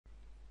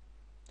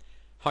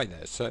Hi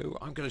there, so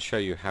I'm going to show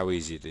you how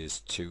easy it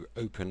is to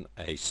open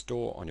a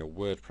store on your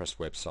WordPress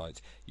website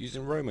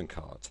using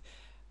RomanCart.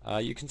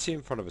 You can see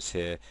in front of us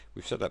here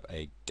we've set up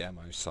a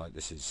demo site.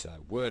 This is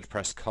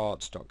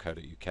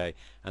WordPressCart.co.uk,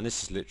 and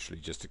this is literally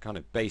just a kind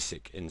of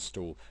basic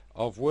install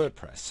of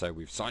WordPress. So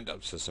we've signed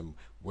up to some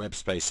web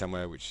space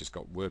somewhere which has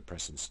got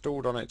WordPress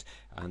installed on it,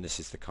 and this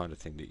is the kind of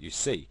thing that you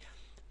see.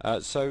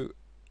 So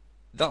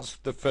that's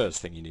the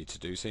first thing you need to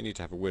do. So you need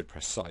to have a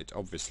WordPress site,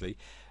 obviously.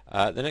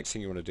 The next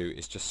thing you want to do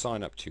is just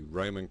sign up to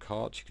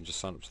RomanCart. You can just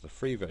sign up to the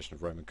free version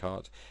of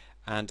RomanCart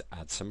and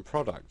add some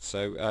products.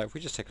 So if we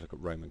just take a look at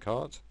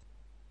RomanCart,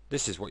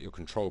 this is what your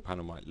control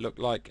panel might look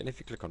like. And if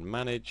you click on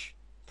Manage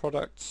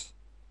Products,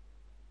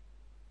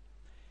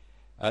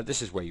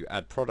 this is where you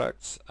add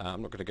products.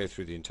 I'm not going to go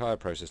through the entire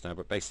process now,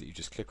 but basically you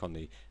just click on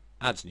the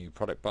Add New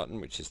Product button,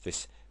 which is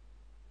this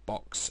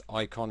box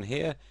icon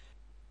here.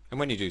 And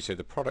when you do so,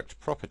 the product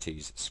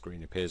properties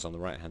screen appears on the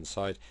right hand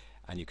side,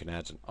 and you can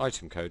add an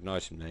item code, an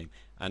item name,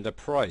 and a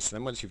price. And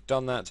then once you've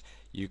done that,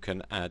 you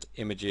can add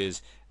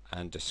images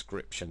and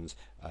descriptions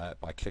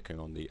by clicking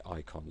on the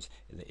icons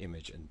in the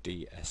image and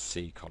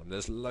DSC column.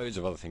 There's loads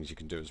of other things you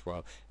can do as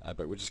well,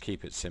 but we'll just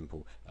keep it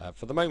simple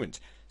for the moment.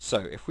 So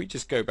if we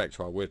just go back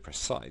to our WordPress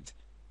site,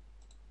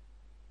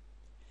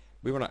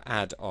 we want to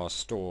add our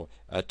store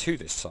to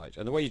this site,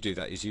 and the way you do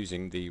that is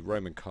using the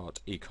RomanCart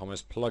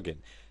Ecommerce plugin.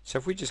 So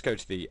if we just go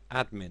to the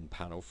admin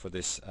panel for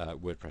this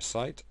WordPress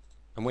site,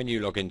 and when you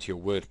log into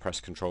your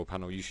WordPress control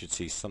panel you should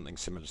see something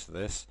similar to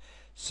this.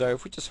 So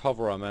if we just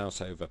hover our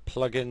mouse over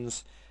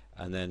plugins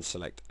and then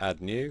select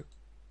add new,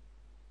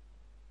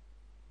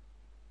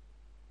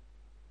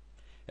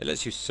 it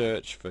lets you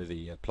search for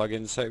the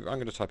plugins. So I'm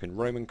going to type in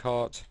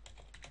RomanCart,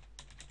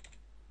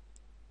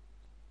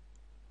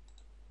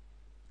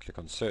 click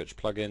on search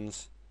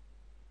plugins,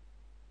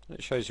 and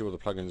it shows you all the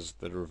plugins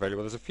that are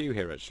available. There's a few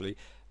here actually.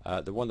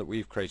 The one that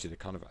we've created, the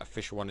kind of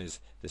official one, is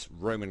this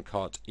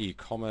RomanCart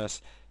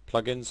Ecommerce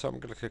plugin. So I'm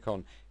going to click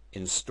on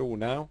install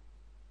now.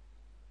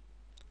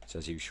 It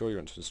says, are you sure you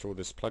want to install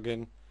this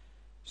plugin?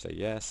 Say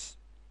yes.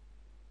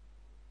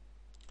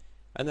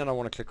 And then I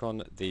want to click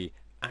on the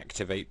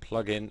activate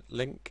plugin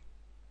link.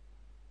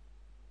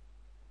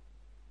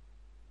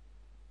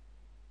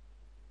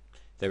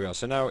 There we are.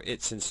 So now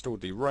it's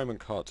installed the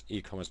RomanCart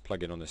Ecommerce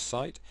plugin on this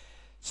site.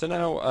 So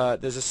now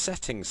there's a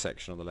settings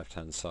section on the left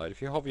hand side.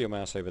 If you hover your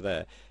mouse over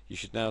there, you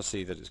should now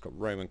see that it's got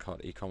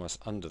RomanCart Ecommerce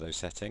under those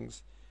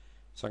settings.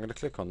 So I'm going to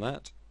click on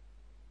that.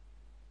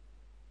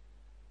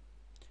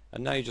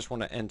 And now you just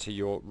want to enter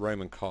your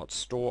RomanCart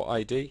store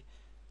ID.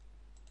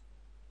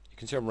 You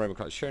can see on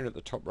RomanCart it's shown at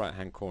the top right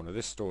hand corner.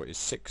 This store is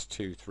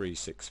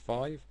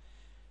 62365.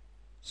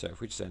 So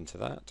if we just enter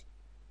that,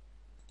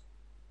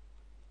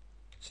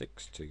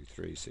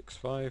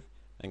 62365,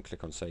 and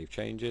click on Save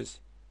Changes.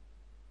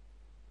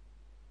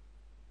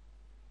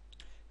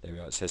 There we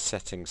are, it says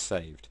settings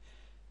saved.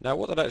 Now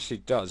what that actually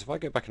does, if I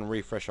go back and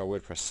refresh our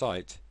WordPress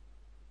site,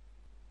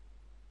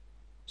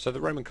 so the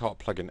RomanCart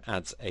plugin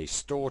adds a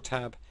store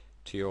tab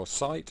to your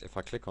site. If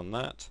I click on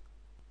that,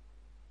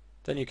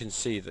 then you can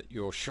see that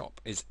your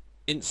shop is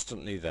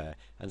instantly there.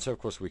 And so of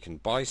course we can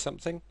buy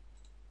something.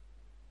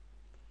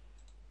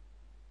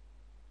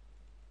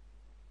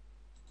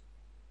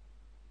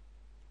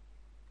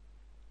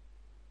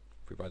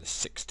 If we buy the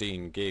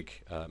 16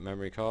 gig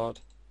memory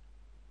card,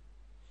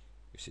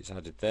 you see it's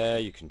added there.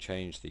 You can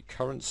change the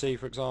currency,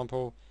 for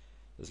example.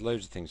 There's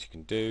loads of things you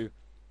can do.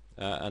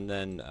 And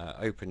then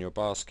open your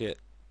basket,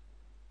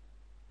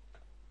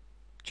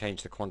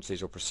 change the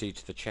quantities, or proceed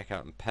to the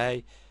checkout and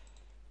pay.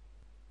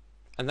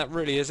 And that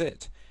really is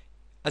it.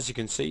 As you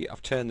can see,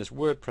 I've turned this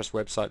WordPress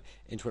website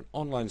into an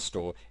online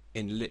store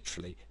in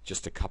literally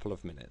just a couple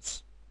of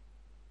minutes.